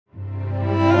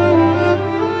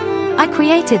I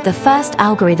created the first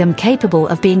algorithm capable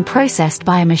of being processed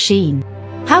by a machine.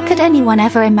 How could anyone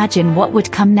ever imagine what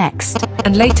would come next?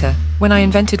 And later, when I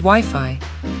invented Wi-Fi,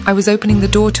 I was opening the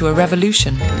door to a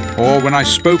revolution. Or when I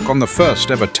spoke on the first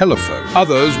ever telephone,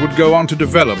 others would go on to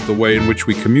develop the way in which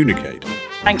we communicate.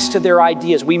 Thanks to their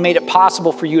ideas, we made it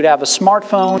possible for you to have a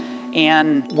smartphone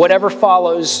and whatever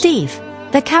follows. Steve,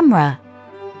 the camera.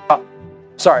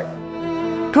 Sorry.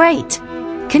 Great.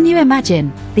 Can you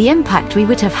imagine the impact we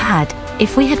would have had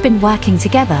if we had been working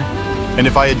together? And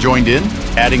if I had joined in,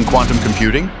 adding quantum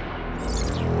computing?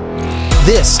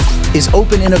 This is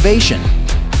Open Innovation,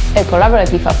 a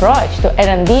collaborative approach to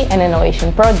R&D and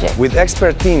innovation projects. With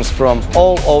expert teams from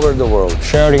all over the world.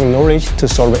 Sharing knowledge to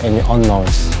solve any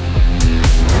unknowns.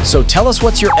 So tell us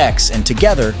what's your X, and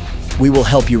together, we will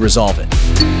help you resolve it.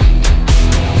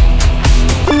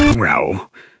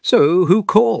 Well, so who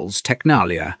calls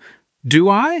Technalia? Do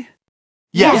I?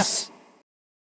 Yes.